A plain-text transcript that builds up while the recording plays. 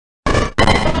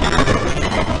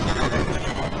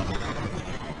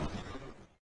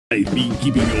I've been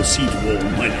keeping your seat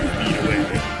warm while you've been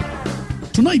away.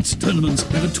 Tonight's tournaments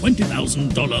have a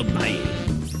 $20,000 buy-in.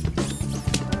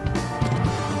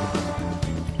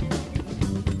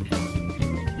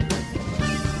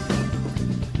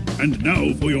 And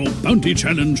now for your bounty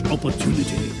challenge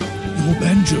opportunity. Your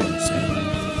Banjo sale.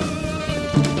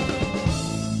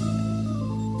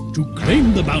 To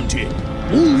claim the bounty,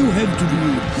 all you have to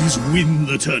do is win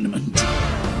the tournament.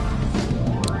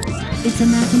 It's a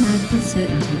mathematical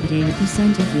certainty that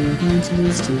 80% of you are going to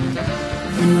lose tonight,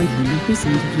 and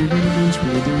 100% of you will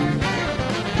eventually die.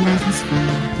 Math is fun,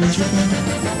 don't you think?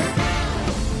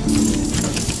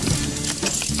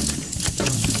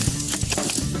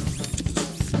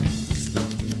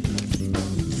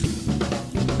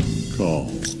 Call.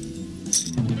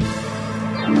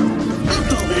 I'll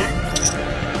call that.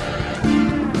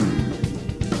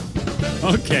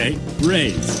 Okay,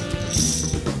 raise.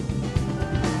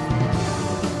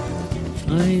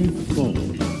 I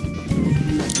fold.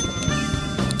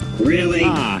 Really?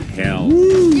 Ah, hell.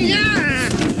 Yeah!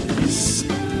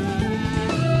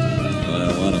 I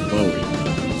want to vote.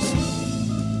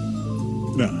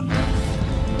 Nah.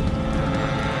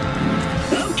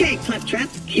 Okay, Claptrap,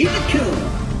 keep it cool.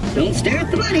 Don't stare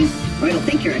at the money, or he'll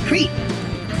think you're a creep.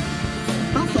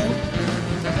 I'll fold.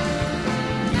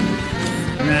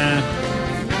 Nah.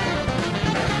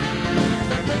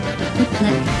 The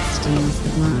player steals the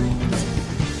blinds.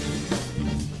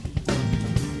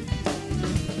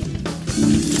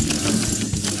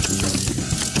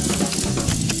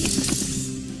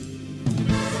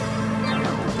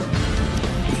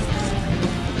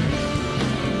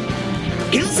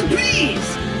 Kill surprise!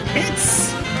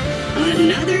 It's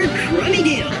another crummy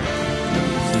deal.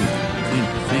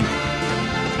 Think.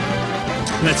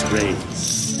 Let's raise.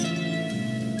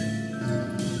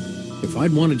 If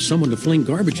I'd wanted someone to fling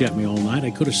garbage at me all night,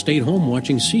 I could have stayed home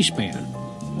watching C-SPAN.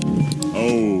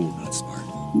 Oh, not smart.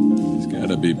 He's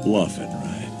gotta be bluffing,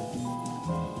 right?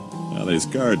 Now, these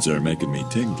cards are making me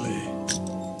tingly.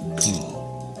 Call.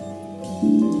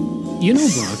 You know,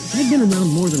 Brock, I've been around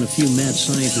more than a few mad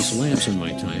scientist labs in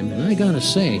my time, and I gotta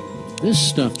say, this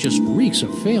stuff just reeks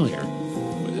of failure.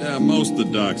 Well, yeah, most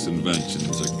of Doc's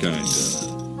inventions are kinda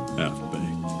half-baked.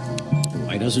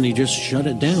 Why doesn't he just shut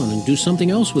it down and do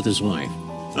something else with his life?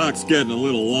 Doc's getting a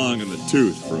little long in the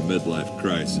tooth for a midlife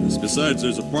crisis. Besides,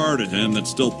 there's a part of him that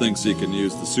still thinks he can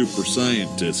use the super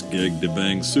scientist gig to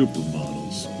bang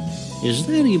supermodels. Is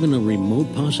that even a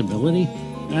remote possibility?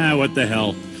 Ah, what the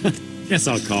hell. Guess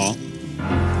I'll call.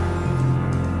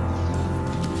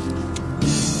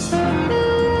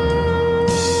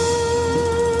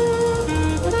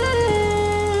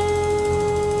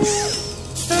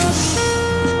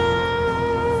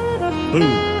 Boom.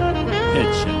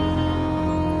 Headshot.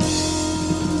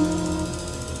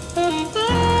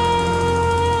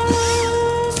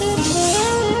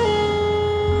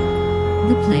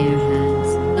 The player has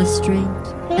a straight,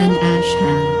 and Ash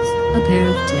has a pair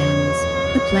of tens.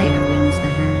 The player wins the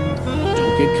hand.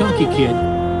 Don't get cocky, kid.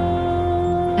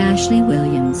 Ashley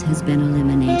Williams has been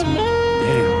eliminated.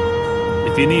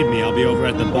 Damn. If you need me, I'll be over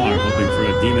at the bar hoping for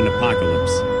a demon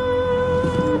apocalypse.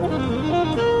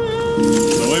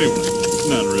 So anyway,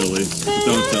 not really.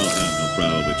 Don't tell him. He'll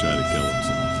probably try to kill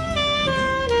himself.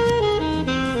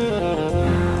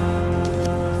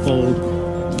 Fold.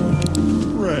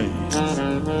 Raise.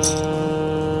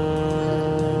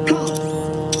 Call.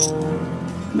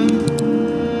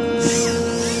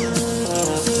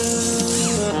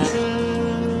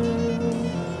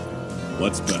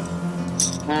 Let's bet.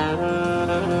 Nah.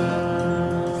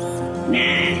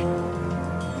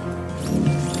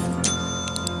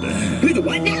 Damn. Who the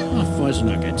what now? Oh, fuzz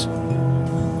nuggets.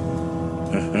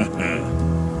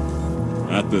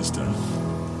 Not this time.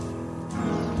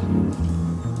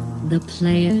 The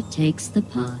player takes the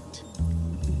pot.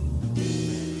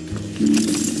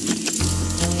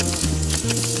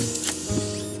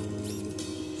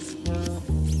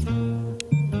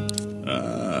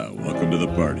 Welcome to the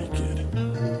party, kid.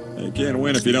 You can't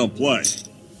win if you don't play.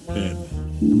 And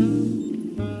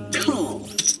Call.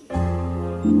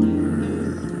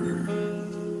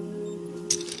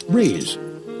 Raise.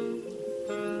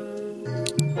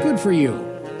 Good for you.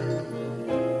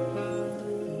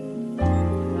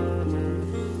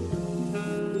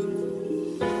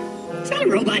 Is that a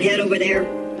robot head over there?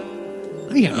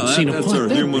 I haven't seen a that's pot our that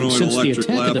big humanoid since the electric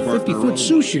attack of lab the partner, 50-foot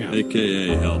sous chef.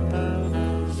 a.k.a. help.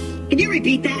 Can you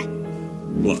repeat that?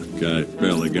 Look, I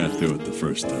barely got through it the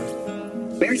first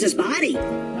time. Where's his body?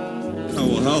 Oh,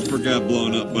 well, Helper got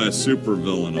blown up by a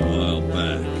supervillain a while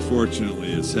back. Fortunately,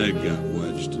 his head got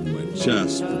wedged in my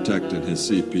chest protecting his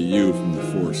CPU from the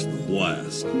force of the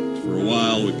blast. For a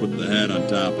while, we put the head on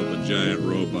top of a giant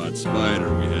robot spider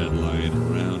we had lying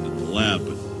around in the lab,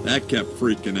 but that kept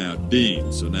freaking out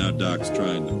Dean, so now Doc's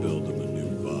trying to build him a new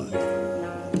body.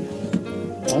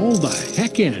 All the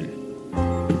heck in.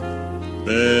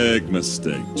 Big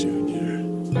mistake, Junior.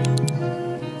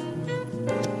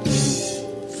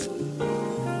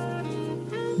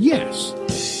 Yes.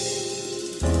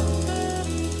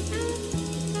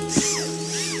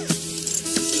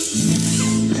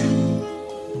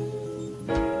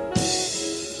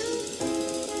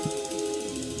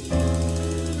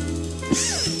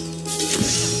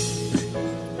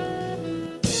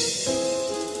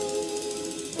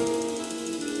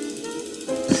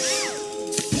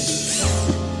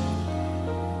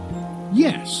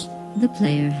 Yes. The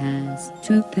player has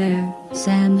 2 pair.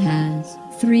 Sam has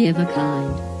 3 of a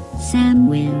kind. Sam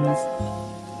wins.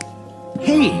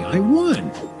 Hey, I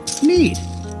won. Neat.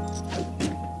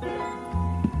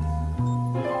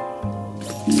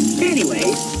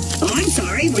 Anyways, oh, I'm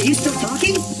sorry, were you still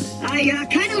talking? I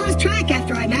kind of lost track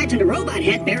after I imagined a robot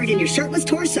head buried in your shirtless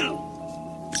torso.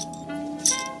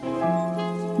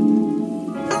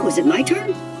 Oh, is it my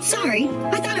turn? Sorry,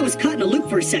 I thought I was caught in a loop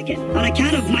for a second, on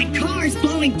account of my car's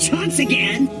blowing chunks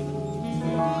again.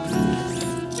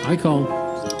 I call.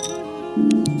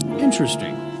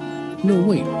 Interesting. No,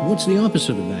 wait, what's the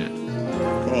opposite of that?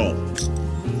 Call.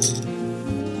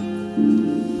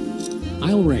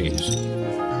 I'll raise.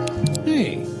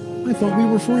 Hey, I thought we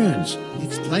were friends.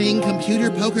 It's playing computer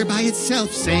poker by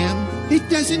itself, Sam. It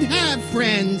doesn't have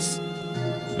friends.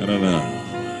 I don't know.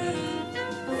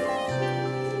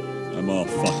 I'm all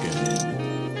fucking in.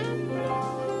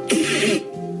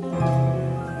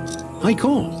 I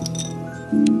call.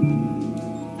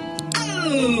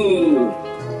 Oh!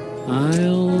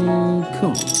 I'll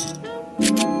call.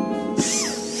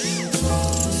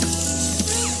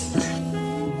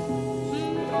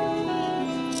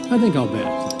 I think I'll bet.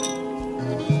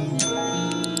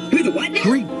 Who the what now?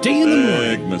 Great day in the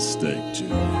morning. Big mistake,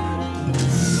 Junior.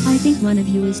 I think one of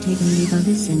you is taking leave of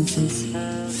his senses.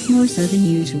 More so than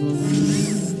usual,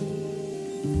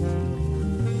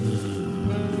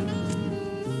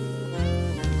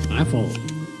 I follow.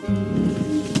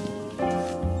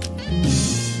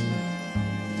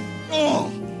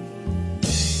 Oh!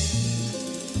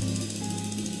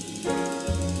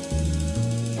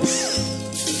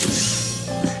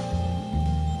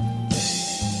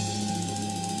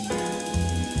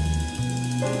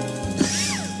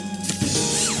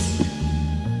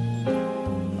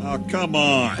 Oh, come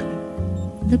on.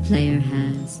 The player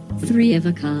has 3 of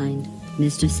a kind.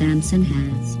 Mr. Sampson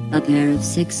has a pair of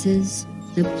 6s.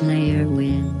 The player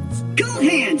wins. Cool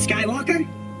hand, Skywalker!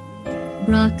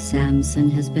 Brock Sampson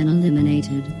has been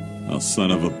eliminated. Oh,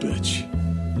 son of a bitch.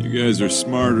 You guys are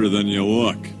smarter than you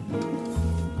look.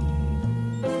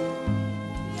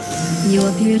 You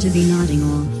appear to be nodding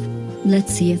off.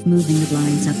 Let's see if moving the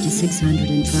blinds up to 600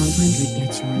 and 1200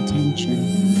 gets your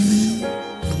attention.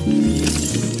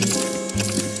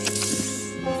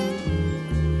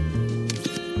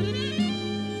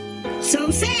 So,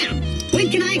 Sam, when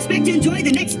can I expect to enjoy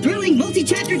the next thrilling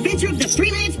multi-chapter adventure of the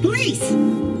Freelance Police?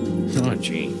 Oh,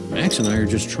 gee. Max and I are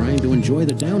just trying to enjoy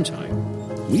the downtime.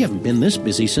 We haven't been this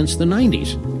busy since the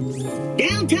 90s.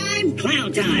 Downtime,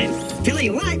 clown time. Tell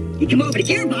you what, you come over to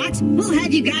Gearbox, we'll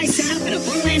have you guys set up in a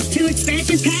Borderlands 2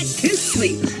 expansion pack to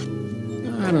sleep.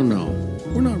 I don't know.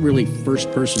 We're not really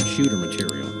first-person shooter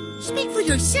material. Speak for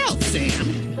yourself,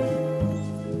 Sam.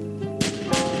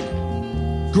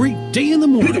 Great day in the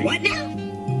Who morning. the what now?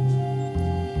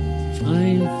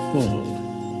 I fold.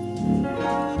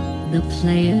 The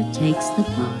player takes the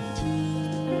pot.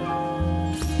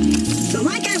 So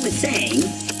like I was saying,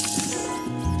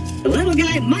 the little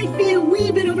guy might be a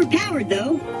wee bit overpowered,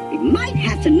 though. We might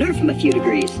have to nerf him a few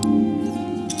degrees.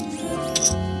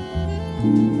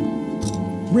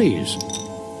 Raise.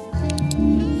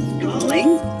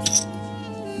 Calling.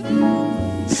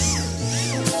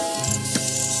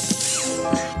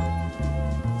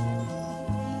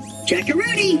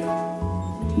 Check-a-rooney.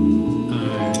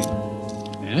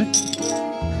 Bet.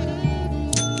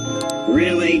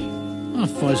 Really? Oh,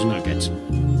 fuzz nuggets.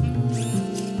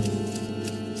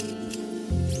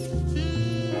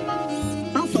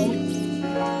 I'll fold.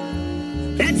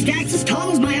 That stack's as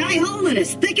tall as my eye hole and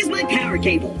as thick as my power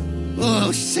cable.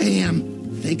 Oh,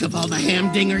 Sam. Think of all the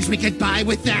hamdingers we could buy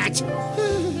with that.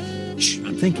 Shh,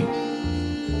 I'm thinking.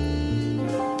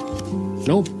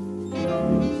 Nope.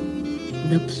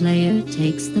 The player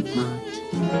takes the pot.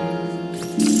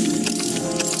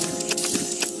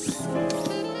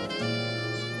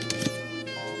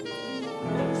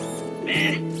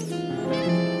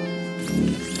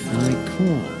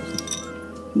 call.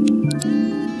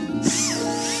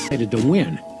 Excited to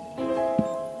win.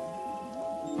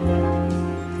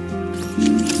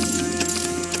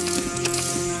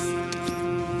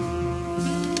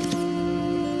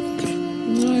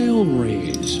 I'll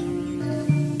raise.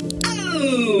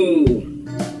 Oh!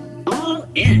 All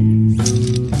in.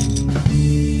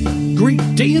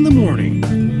 Great day in the morning.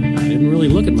 I didn't really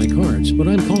look at my cards, but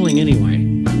I'm calling anyway.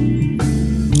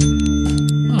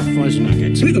 Oh, fuzz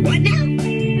nuggets. Who the what now?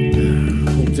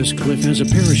 Hope this cliff has a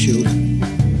parachute.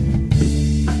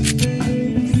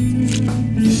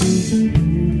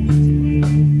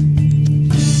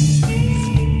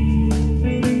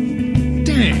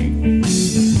 Dang.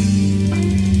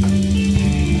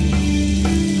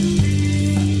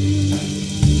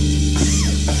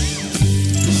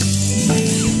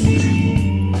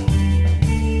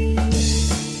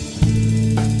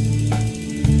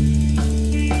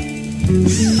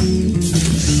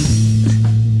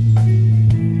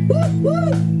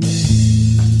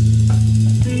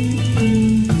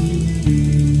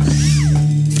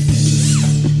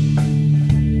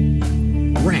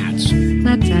 Rats.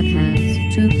 Claptrap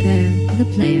has 2 pair. The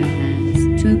player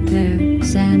has 2 pair.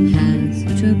 Sam has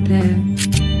 2 pair.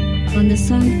 On the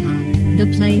song pot, the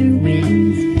player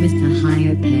wins with the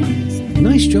higher pairs.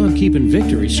 Nice job keeping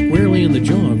victory squarely in the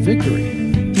jaw of victory.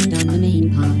 And on the main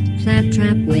pot,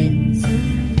 Claptrap wins.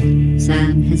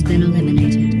 Sam has been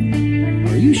eliminated.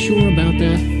 Are you sure about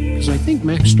that? Because I think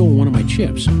Max stole one of my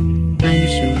chips. I'm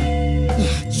sure.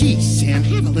 Geez, Sam,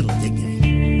 have a little dignity.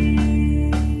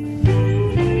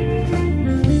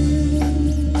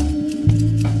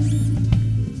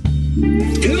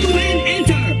 Two men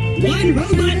enter. One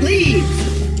robot leaves.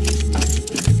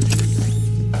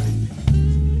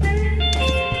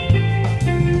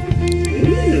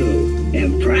 Ooh,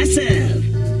 impressive.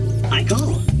 I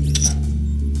call.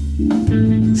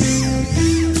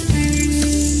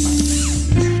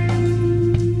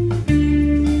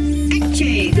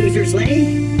 Exchange, loser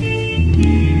slave.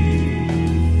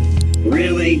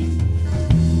 Really?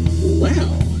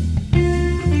 Well.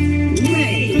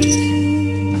 Raise.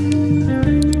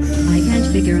 I can't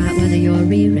figure out whether your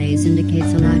re-raise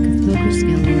indicates a lack of poker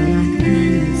skill or a lack of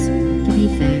manners. To be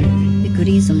fair, it could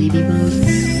easily be both.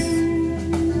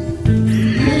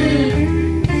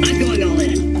 I'm going all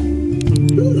in.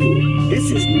 Ooh, this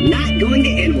is not going to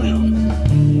end well.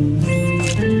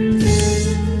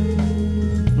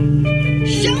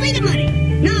 Show me the money.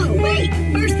 No, wait.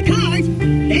 First the cards,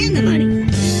 then the money.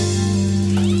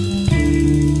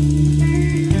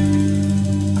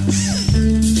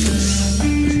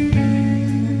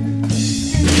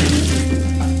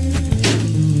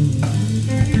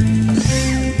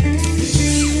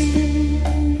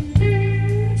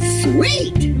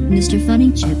 Sweet! Mr. Funny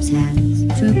Chips has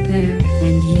 2 pair,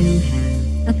 and you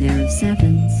have a pair of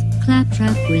 7s.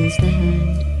 Claptrap wins the hand.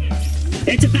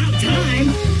 It's about time.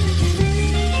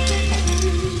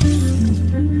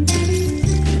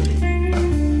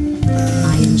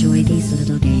 I enjoy these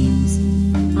little games.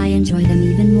 I enjoy them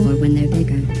even more when they're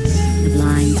bigger. The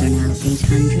blinds are now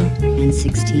 800 and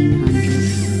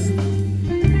 1600.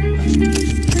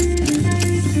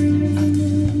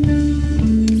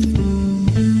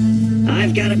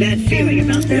 I've got a bad feeling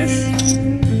about this.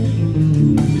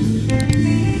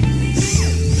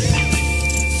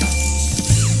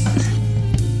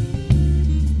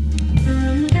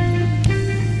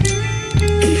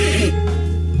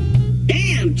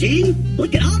 Damn, G!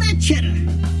 Look at all that cheddar!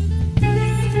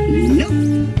 Nope.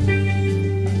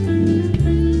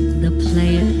 The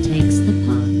player takes the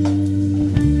pot.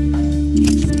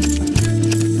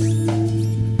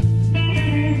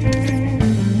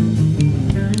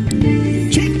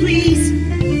 Check, please!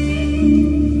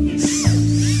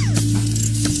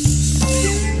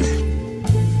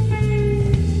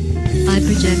 I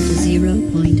project a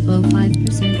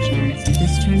 0.05% chance that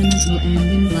this tournament will end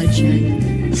in bloodshed.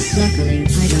 Luckily,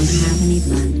 I don't have any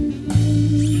blood.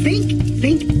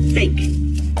 Think.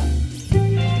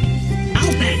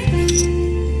 I'll bet.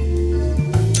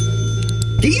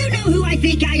 Do you know who I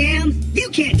think I am? You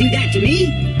can't do that to me.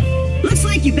 Looks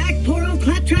like you backed poor old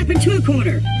Claptrap into a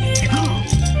corner. Call.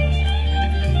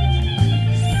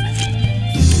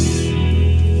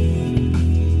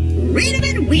 Read 'em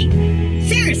and weep.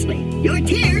 Seriously, your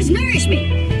tears nourish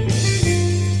me.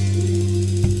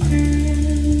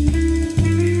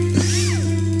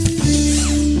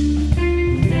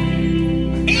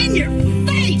 In your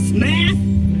face, math!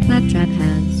 Claptrap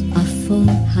has a full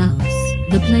house.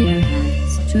 The player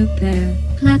has 2 pair.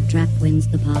 Claptrap wins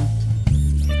the pot.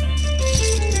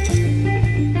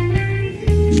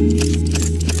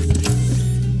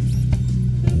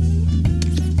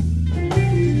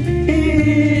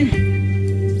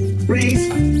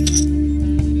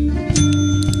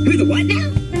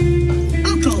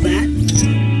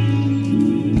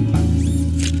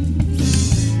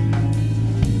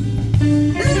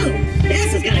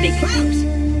 close.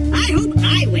 I hope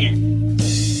I win.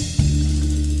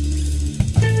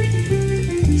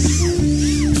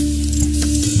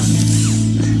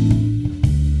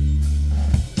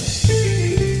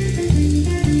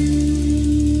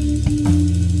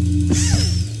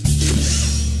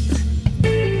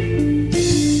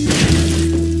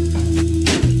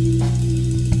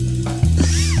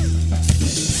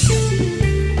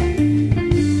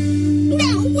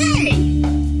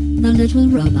 The little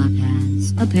robot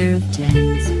has a pair of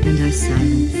tens, and our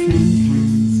silent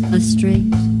friend has a straight.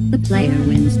 The player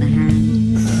wins the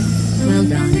hand. Well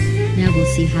done. Now we'll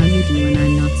see how you do when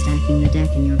I'm not stacking the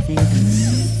deck in your favor.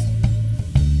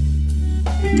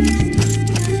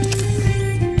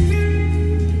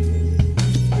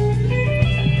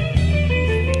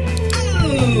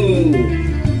 Oh!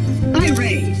 I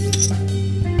raise.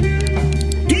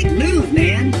 Big move,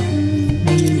 man.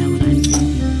 Now you know what I'm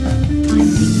thinking. I'm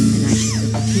thinking that I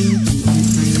should put the team and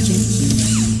fire gently,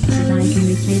 so that I can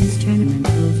replay this tournament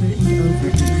over and over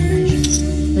at my leisure.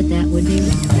 But that would be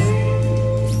wrong.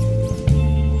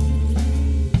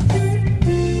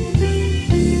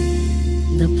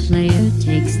 The player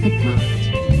takes the pot.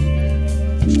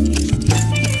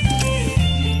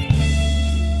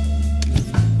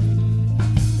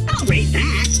 I'll raise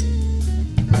that.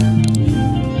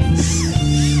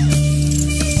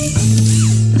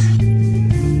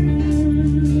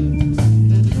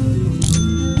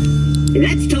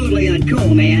 That's totally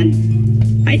uncool, man.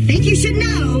 I think you should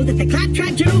know that the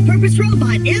Claptrap General Purpose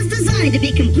Robot is designed to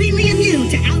be completely immune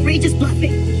to outrageous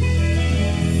bluffing.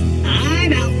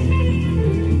 I'm out.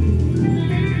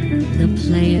 The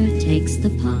player takes the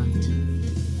pot.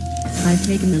 I've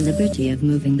taken the liberty of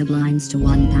moving the blinds to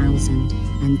 1,000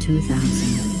 and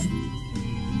 2,000.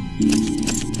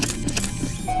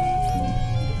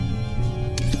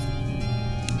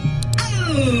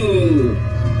 Oh!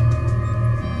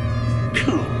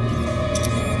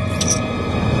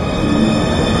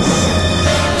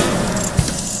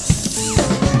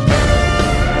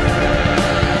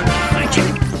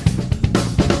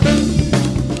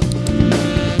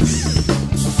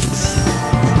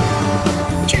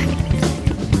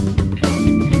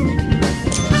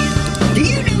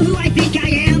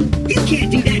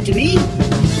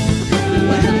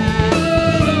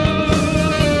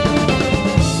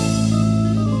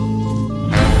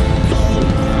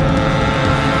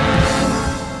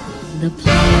 The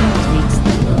player takes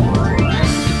the pot.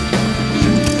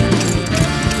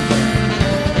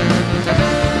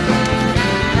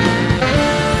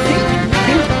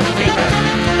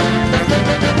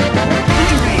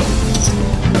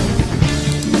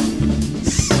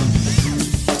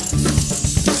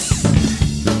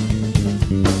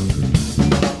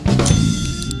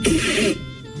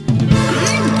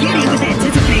 I'm giddy with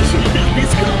anticipation about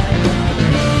this call.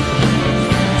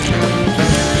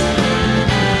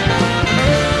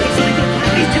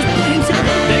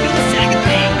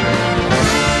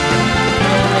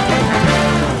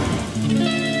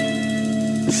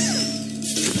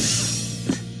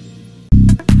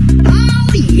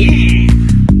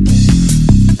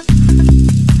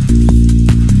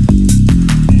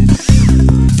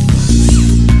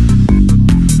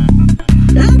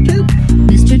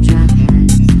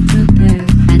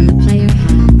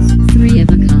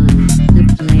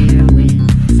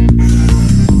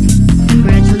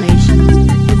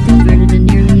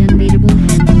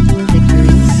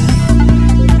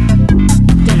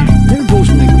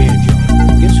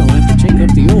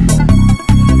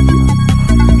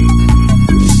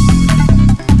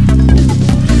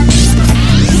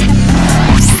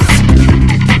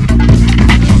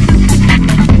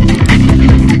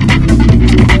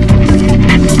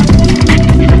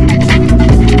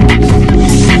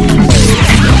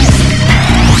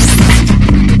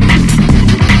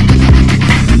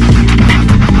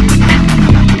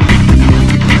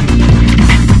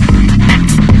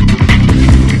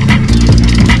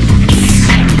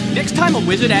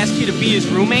 Wizard asks you to be his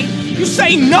roommate, you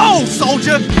say no,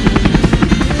 soldier!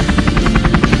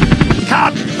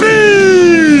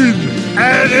 Kabim!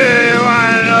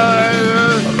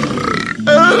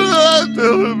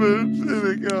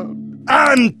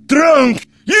 I'm drunk!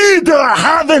 You don't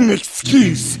have an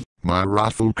excuse! My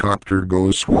rafflecopter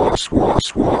goes swah swah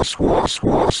swah swah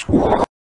swah swah.